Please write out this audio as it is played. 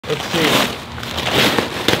Let's see.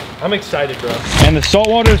 I'm excited, bro. And the salt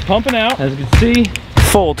water is pumping out, as you can see,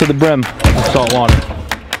 full to the brim of salt water.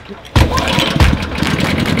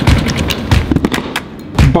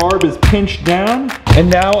 Barb is pinched down, and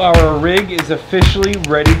now our rig is officially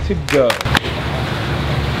ready to go.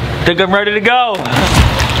 I think I'm ready to go.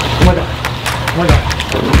 Oh my god. Oh my god.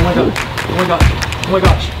 Oh my god. Oh my god. Oh my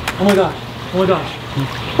gosh. Oh my gosh. Oh my gosh.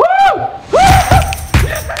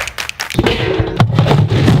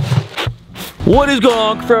 What is going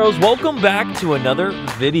on, Cuffaros? Welcome back to another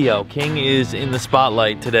video. King is in the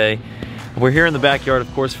spotlight today. We're here in the backyard,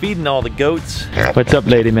 of course, feeding all the goats. What's up,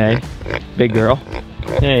 Lady May? Big girl.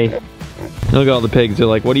 Hey. Look at all the pigs. They're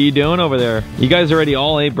like, what are you doing over there? You guys already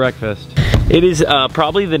all ate breakfast. It is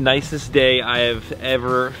probably the nicest day I have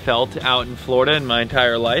ever felt out in Florida in my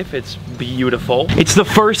entire life. It's beautiful. It's the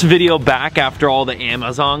first video back after all the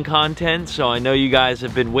Amazon content, so I know you guys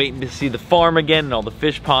have been waiting to see the farm again and all the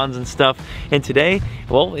fish ponds and stuff. And today,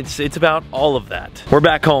 well, it's about all of that. We're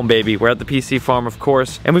back home, baby. We're at the PC farm, of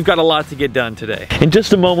course, and we've got a lot to get done today. In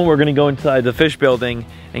just a moment, we're gonna go inside the fish building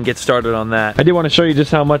and get started on that. I did want to show you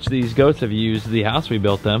just how much these goats have used the house we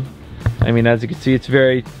built them. I mean, as you can see, it's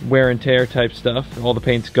very wear and tear type stuff. All the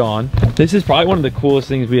paint's gone. This is probably one of the coolest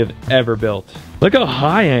things we have ever built. Look how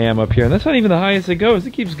high I am up here, and that's not even the highest it goes.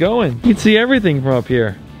 It keeps going. You can see everything from up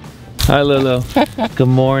here. Hi, Lulu. Good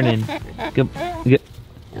morning.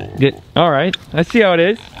 Good. All right, I see how it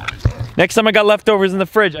is. Next time I got leftovers in the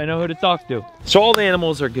fridge, I know who to talk to. So all the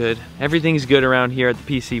animals are good. Everything's good around here at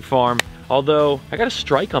the PC farm. Although, I got a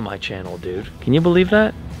strike on my channel, dude. Can you believe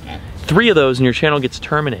that? 3 of those and your channel gets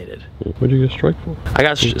terminated. What did you get a strike for? I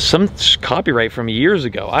got some copyright from years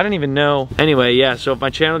ago. I don't even know. Anyway, yeah, so if my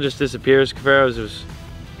channel just disappears, Cuffaros, it's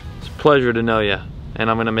a pleasure to know you. And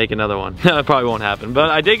I'm gonna make another one. That probably won't happen. But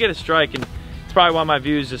I did get a strike, and it's probably why my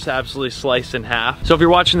views just absolutely sliced in half. So if you're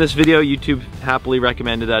watching this video, YouTube happily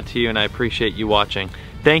recommended that to you, and I appreciate you watching.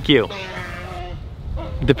 Thank you.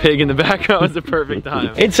 The pig in the background was the perfect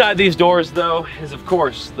time. Inside these doors, though, is of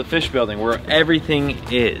course the fish building where everything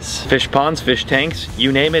is. Fish ponds, fish tanks,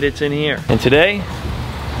 you name it, it's in here. And today,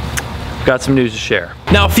 I've got some news to share.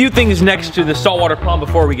 Now, a few things next to the saltwater pond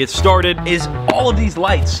before we get started is all of these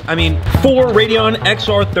lights. I mean, 4 Radeon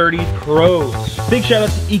XR30 Pros. Big shout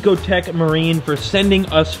out to Ecotech Marine for sending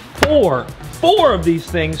us four of these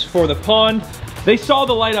things for the pond. They saw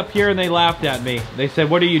the light up here and they laughed at me. They said,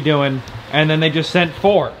 what are you doing? And then they just sent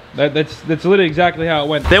 4. That's literally exactly how it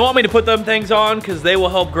went. They want me to put them things on because they will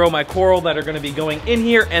help grow my coral that are gonna be going in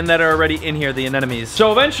here and that are already in here, the anemones.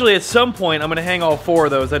 So eventually at some point, I'm gonna hang all 4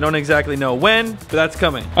 of those. I don't exactly know when, but that's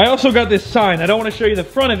coming. I also got this sign. I don't wanna show you the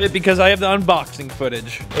front of it because I have the unboxing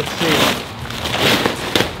footage. Let's see.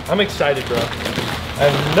 I'm excited, bro. I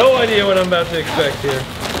have no idea what I'm about to expect here.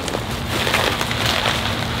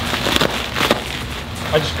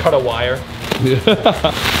 I just cut a wire.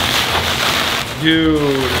 Dude.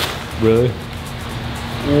 Really?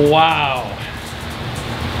 Wow.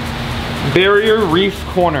 Barrier Reef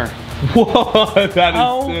Corner. Whoa, that is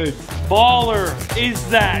How sick. baller is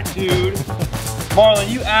that, dude? Marlon,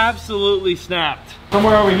 you absolutely snapped.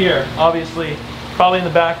 Somewhere over here, obviously. Probably in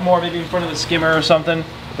the back more, maybe in front of the skimmer or something.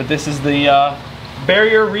 But this is the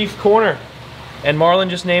Barrier Reef Corner. And Marlon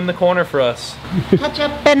just named the corner for us.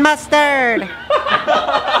 Ketchup and mustard.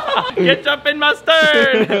 Ketchup and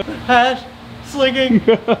mustard. Hash slinging.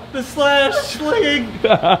 The slash slinging.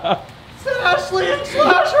 Slash slinging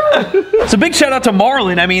slasher. So big shout out to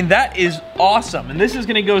Marlon. I mean, that is awesome. And this is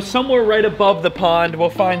gonna go somewhere right above the pond. We'll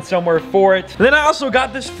find somewhere for it. And then I also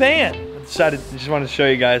got this fan. I just wanted to show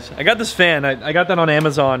you guys. I got this fan. I got that on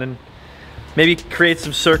Amazon and maybe create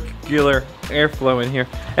some circular airflow in here.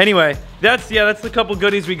 Anyway, that's the couple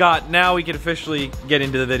goodies we got. Now we can officially get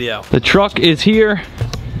into the video. The truck is here.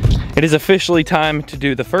 It is officially time to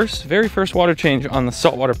do the very first water change on the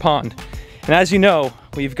saltwater pond. And as you know,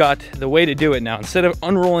 we've got the way to do it now. Instead of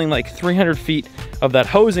unrolling like 300 feet of that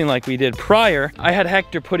hosing like we did prior, I had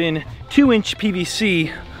Hector put in 2-inch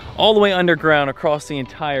PVC all the way underground across the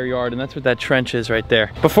entire yard, and that's what that trench is right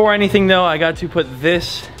there. Before anything though, I got to put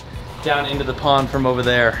this down into the pond from over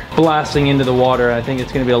there, blasting into the water. I think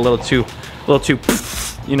it's gonna be a little too,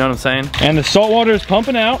 you know what I'm saying? And the salt water is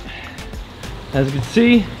pumping out. As you can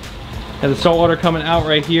see, the salt water coming out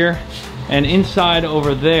right here, and inside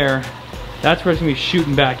over there, that's where it's gonna be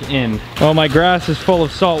shooting back in. Oh, my grass is full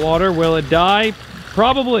of salt water. Will it die?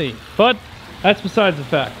 Probably, but that's besides the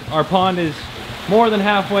fact. Our pond is more than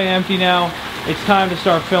halfway empty now. It's time to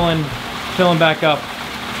start filling back up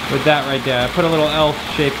with that right there. I put a little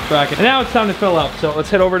L-shaped bracket. And now it's time to fill up. So let's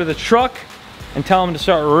head over to the truck and tell them to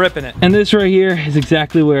start ripping it. And this right here is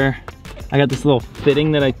exactly where I got this little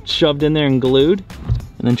fitting that I shoved in there and glued.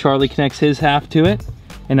 And then Charlie connects his half to it.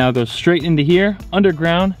 And now it goes straight into here,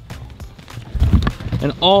 underground,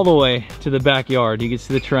 and all the way to the backyard. You can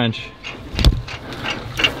see the trench.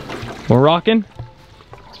 We're rocking.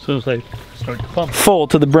 As soon as they start to pump. Full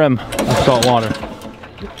to the brim of salt water.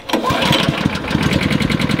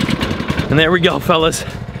 And there we go, fellas.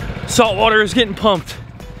 Salt water is getting pumped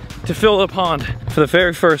to fill the pond for the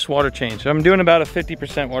very first water change. I'm doing about a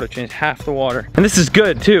 50% water change, half the water. And this is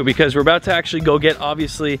good too, because we're about to actually go get,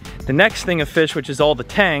 obviously, the next thing of fish, which is all the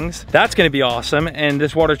tangs. That's gonna be awesome, and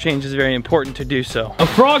this water change is very important to do so. A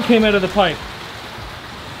frog came out of the pipe.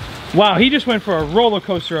 Wow, he just went for a roller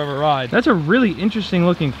coaster of a ride. That's a really interesting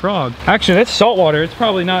looking frog. Actually, that's salt water. It's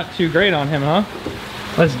probably not too great on him, huh?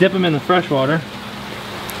 Let's dip him in the fresh water.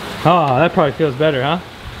 Oh, that probably feels better, huh?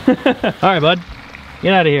 All right, bud,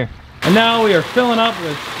 get out of here. And now we are filling up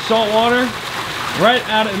with salt water right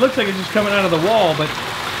out of, it looks like it's just coming out of the wall, but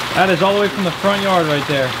that is all the way from the front yard right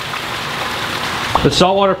there. The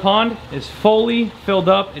saltwater pond is fully filled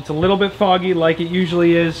up. It's a little bit foggy like it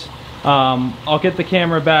usually is. I'll get the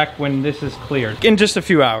camera back when this is cleared in just a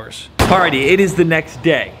few hours. Alrighty, it is the next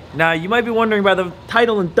day. Now you might be wondering by the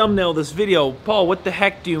title and thumbnail of this video, Paul, what the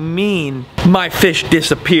heck do you mean my fish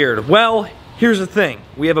disappeared? Well, here's the thing.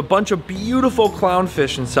 We have a bunch of beautiful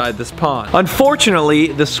clownfish inside this pond. Unfortunately,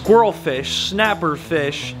 the squirrel fish, snapper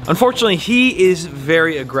fish, unfortunately he is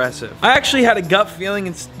very aggressive. I actually had a gut feeling,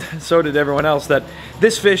 and so did everyone else, that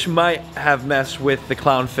this fish might have messed with the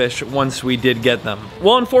clownfish once we did get them.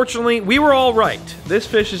 Well, unfortunately, we were all right. This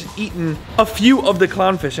fish has eaten a few of the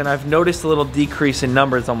clownfish, and I've noticed a little decrease in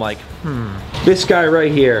numbers. I'm like, this guy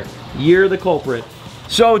right here, you're the culprit.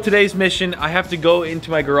 So today's mission, I have to go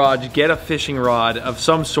into my garage, get a fishing rod of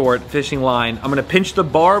some sort, fishing line. I'm gonna pinch the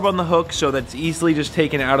barb on the hook so that it's easily just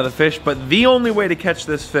taken out of the fish, but the only way to catch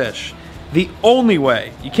this fish, the only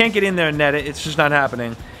way, you can't get in there and net it, it's just not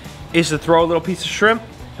happening, is to throw a little piece of shrimp.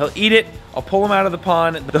 He'll eat it, I'll pull him out of the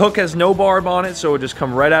pond. The hook has no barb on it, so it'll just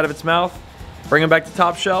come right out of its mouth, bring him back to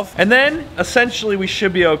top shelf, and then essentially we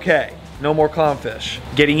should be okay. No more clownfish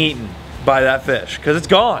getting eaten by that fish, because it's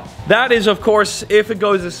gone. That is, of course, if it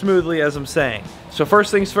goes as smoothly as I'm saying. So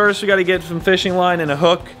first things first, we gotta get some fishing line and a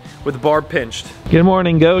hook with the barb pinched. Good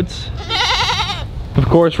morning, goats. Of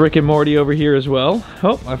course, Rick and Morty over here as well.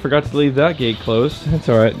 Oh, I forgot to leave that gate closed. That's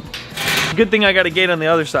all right. Good thing I got a gate on the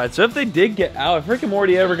other side. So if they did get out, if Rick and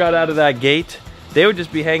Morty ever got out of that gate, they would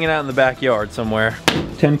just be hanging out in the backyard somewhere.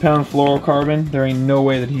 10-pound fluorocarbon. There ain't no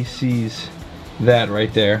way that he sees that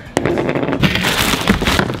right there.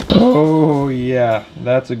 Oh yeah,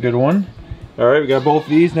 that's a good one. All right, we got both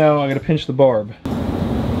these now. I'm gonna pinch the barb.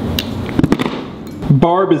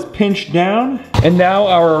 Barb is pinched down, and now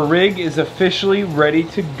our rig is officially ready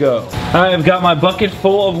to go. I've got my bucket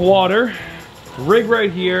full of water, rig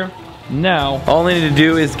right here. Now, all I need to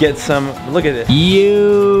do is get some, look at this.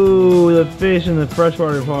 The fish in the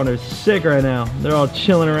freshwater pond are sick right now. They're all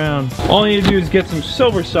chilling around. All I need to do is get some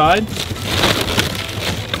silver side,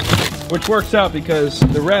 which works out because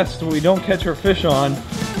the rest we don't catch our fish on,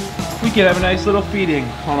 we can have a nice little feeding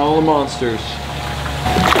on all the monsters.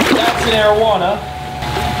 That's an arowana.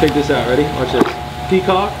 Check this out, ready? Watch this.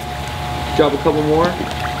 Peacock, drop a couple more.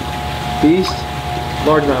 Beast,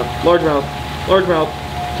 largemouth, largemouth,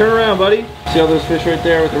 largemouth. Turn around, buddy. See all those fish right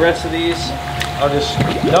there with the rest of these? I'll just,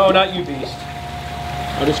 no, not you, beast.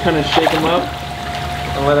 I'll just kind of shake them up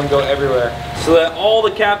and let them go everywhere, so that all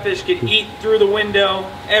the catfish can eat through the window,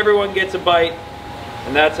 everyone gets a bite,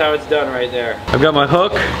 and that's how it's done right there. I've got my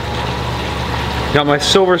hook, got my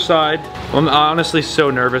silver side. I'm honestly so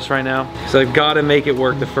nervous right now, because I've got to make it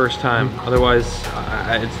work the first time, otherwise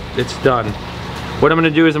it's done. What I'm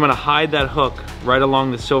going to do is I'm going to hide that hook right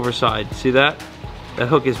along the silver side. See that? That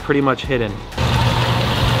hook is pretty much hidden.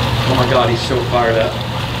 Oh my God, he's so fired up.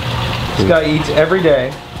 This guy eats every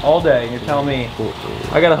day, all day, and you're telling me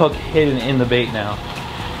I got a hook hidden in the bait now.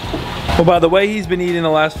 Well, by the way he's been eating the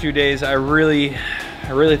last few days, I really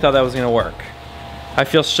thought that was gonna work. I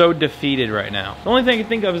feel so defeated right now. The only thing I can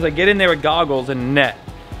think of is I get in there with goggles and net.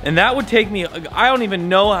 And that would take me, I don't even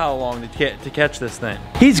know how long to catch this thing.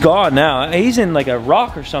 He's gone now. He's in like a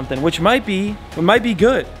rock or something, which might be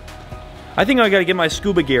good. I think I gotta get my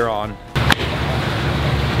scuba gear on.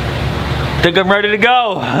 Think I'm ready to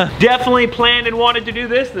go. Definitely planned and wanted to do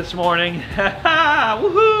this morning.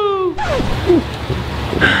 Woohoo!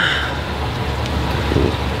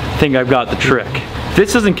 Think I've got the trick. If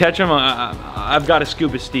this doesn't catch him, I've got to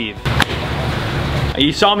scuba Steve.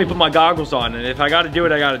 You saw me put my goggles on, and if I gotta do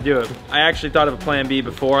it, I gotta do it. I actually thought of a plan B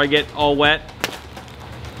before I get all wet.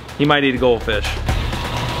 He might eat a goldfish.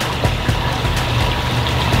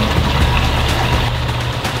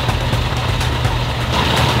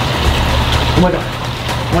 Oh my gosh.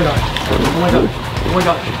 Oh my gosh. Oh my gosh. Oh my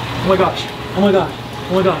gosh. Oh my gosh. Oh my gosh.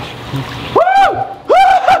 Oh my gosh.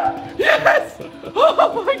 Woo! Yes!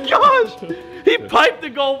 Oh my gosh! He piped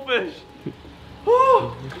the goldfish.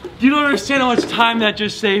 Woo! You don't understand how much time that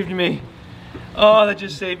just saved me. Oh, that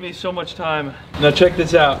just saved me so much time. Now check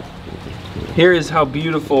this out. Here is how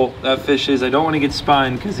beautiful that fish is. I don't want to get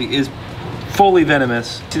spine because he is fully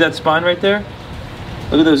venomous. See that spine right there?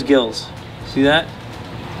 Look at those gills. See that?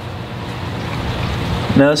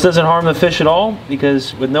 Now this doesn't harm the fish at all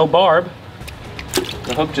because with no barb,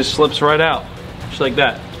 the hook just slips right out, just like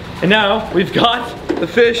that. And now we've got the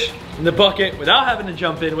fish in the bucket without having to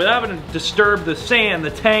jump in, without having to disturb the sand,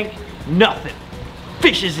 the tank, nothing.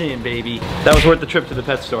 Fish is in, baby. That was worth the trip to the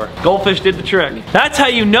pet store. Goldfish did the trick. That's how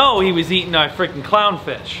you know he was eating my freaking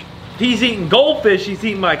clownfish. He's eating goldfish, he's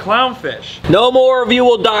eating my clownfish. No more of you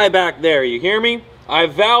will die back there, you hear me? I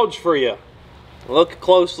vouch for you. Look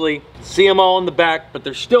closely, see them all in the back, but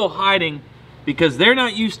they're still hiding because they're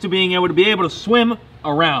not used to being able to swim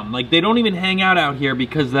around. Like they don't even hang out here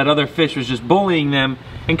because that other fish was just bullying them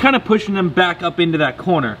and kind of pushing them back up into that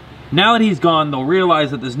corner. Now that he's gone, they'll realize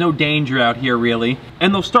that there's no danger out here really,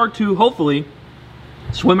 and they'll start to, hopefully,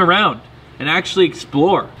 swim around and actually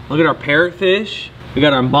explore. Look at our parrotfish, we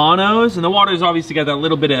got our monos, and the water's obviously got that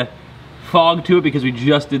little bit of fog to it because we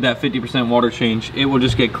just did that 50% water change. It will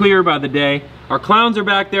just get clearer by the day. Our clowns are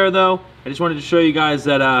back there though. I just wanted to show you guys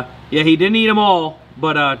that, yeah, he didn't eat them all,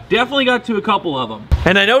 but definitely got to a couple of them.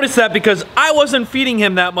 And I noticed that because I wasn't feeding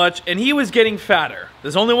him that much and he was getting fatter.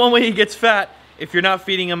 There's only one way he gets fat, if you're not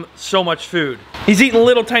feeding him so much food. He's eating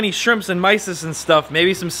little tiny shrimps and mysis and stuff,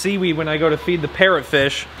 maybe some seaweed when I go to feed the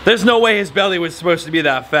parrotfish. There's no way his belly was supposed to be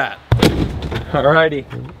that fat. Alrighty,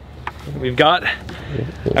 we've got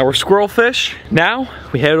our squirrel fish. Now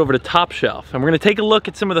we head over to Top Shelf and we're gonna take a look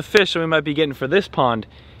at some of the fish that we might be getting for this pond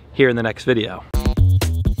here in the next video.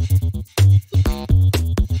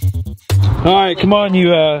 Alright, come on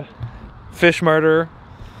you fish murderer.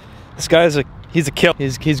 This guy's he's a kill.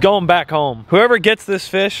 He's going back home. Whoever gets this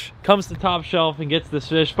fish comes to Top Shelf and gets this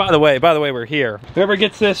fish. By the way, we're here. Whoever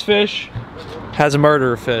gets this fish has a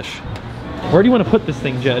murderer fish. Where do you want to put this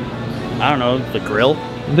thing, Jed? I don't know, the grill?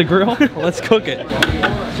 The grill? Let's cook it.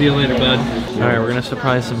 See you later, bud. All right, we're gonna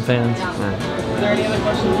surprise some fans. Is there any other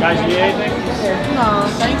questions? Guys, you need anything? No,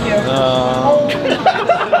 thank you. Oh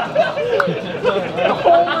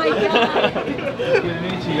my god. Good to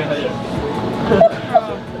meet you guys.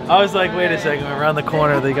 I was like, wait a second, we're around the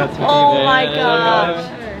corner, they got some Oh my gosh.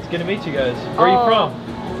 It's good to meet you guys. Where are you from?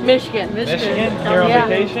 Michigan. Michigan? Here on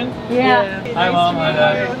vacation? Yeah. Hi Mom, hi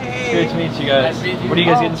Dad. It's good to meet you guys. What are you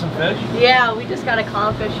guys getting, some fish? Yeah, we just got a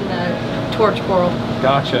clownfish and a torch coral.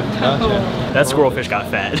 Gotcha. That squirrel fish got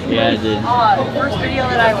fat. Yeah, it did. First video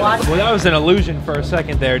that I watched. Well, that was an illusion for a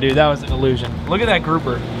second there, dude. That was an illusion. Look at that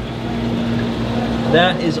grouper.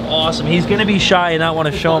 That is awesome. He's gonna be shy and not want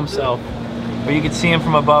to show himself. But you can see him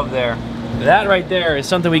from above there. That right there is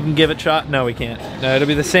something we can give a shot. No, we can't. No, it'll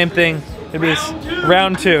be the same thing. It'll be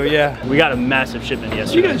round two, yeah. We got a massive shipment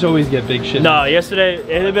yesterday. You guys always get big shipments. No, yesterday,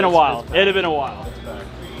 it had been a while. It had been a while.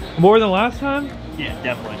 More than last time? Yeah,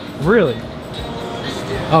 definitely. Really?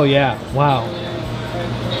 Oh yeah, wow.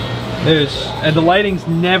 And the lighting's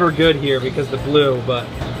never good here because the blue, but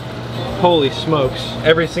holy smokes.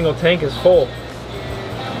 Every single tank is full.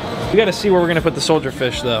 We gotta see where we're gonna put the soldier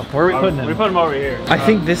fish though. Where are we putting him? We put him over here. I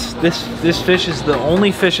think this fish is the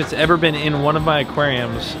only fish that's ever been in one of my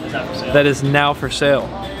aquariums that is now for sale.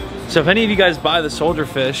 So if any of you guys buy the soldier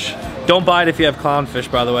fish, don't buy it if you have clownfish,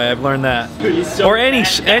 by the way. I've learned that. Dude, he's so or any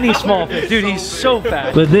small fish. Dude, he's so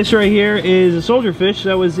fat. But this right here is a soldier fish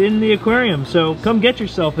that was in the aquarium. So come get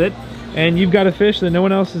yourself it. And you've got a fish that no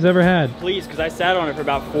one else has ever had. Please, because I sat on it for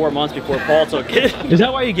about 4 months before Paul took it. Is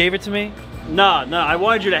that why you gave it to me? No, I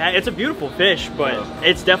wanted you to have. It's a beautiful fish, but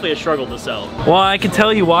it's definitely a struggle to sell. Well, I can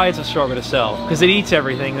tell you why it's a struggle to sell. Because it eats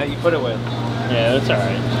everything that you put it with. Yeah, that's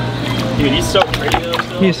alright. Dude, he's so pretty though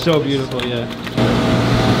still. He's so beautiful, yeah.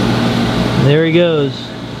 There he goes.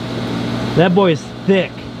 That boy is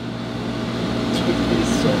thick.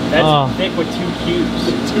 That's thick with 2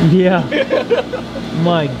 cubes. Yeah.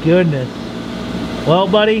 My goodness. Well,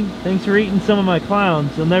 buddy, thanks for eating some of my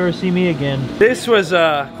clowns. You'll never see me again. This was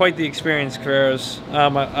quite the experience,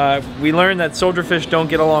 Cuffaro. We learned that soldier fish don't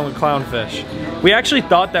get along with clownfish. We actually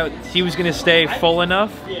thought that he was going to stay full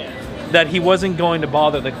enough that he wasn't going to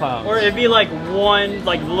bother the clowns. Or it'd be like one,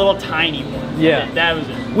 like little tiny one. Yeah. That was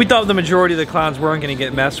it. We thought the majority of the clowns weren't going to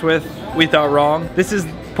get messed with. We thought wrong. This is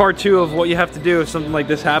part 2 of what you have to do if something like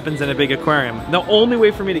this happens in a big aquarium. The only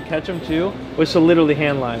way for me to catch them too was to literally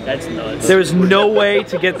hand line. That's nuts. There was no way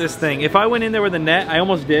to get this thing. If I went in there with a net, I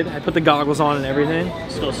almost did. I put the goggles on and everything.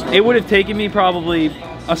 It would have taken me probably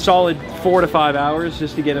a solid 4 to 5 hours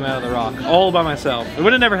just to get him out of the rock, all by myself. It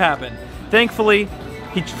would have never happened. Thankfully,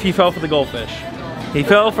 he fell for the goldfish. He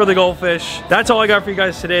fell for the goldfish. That's all I got for you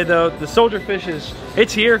guys today though. The soldier fish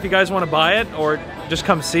it's here if you guys want to buy it or just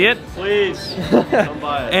come see it. Please, come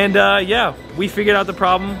buy it. And yeah, we figured out the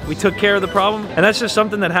problem. We took care of the problem. And that's just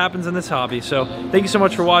something that happens in this hobby. So thank you so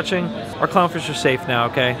much for watching. Our clownfish are safe now,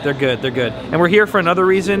 okay? They're good, they're good. And we're here for another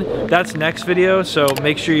reason. That's next video. So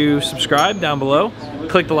make sure you subscribe down below.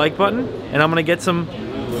 Click the like button. And I'm gonna get some,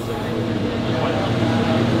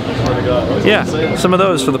 yeah, some of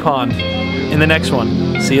those for the pond in the next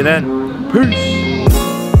one. See you then. Peace.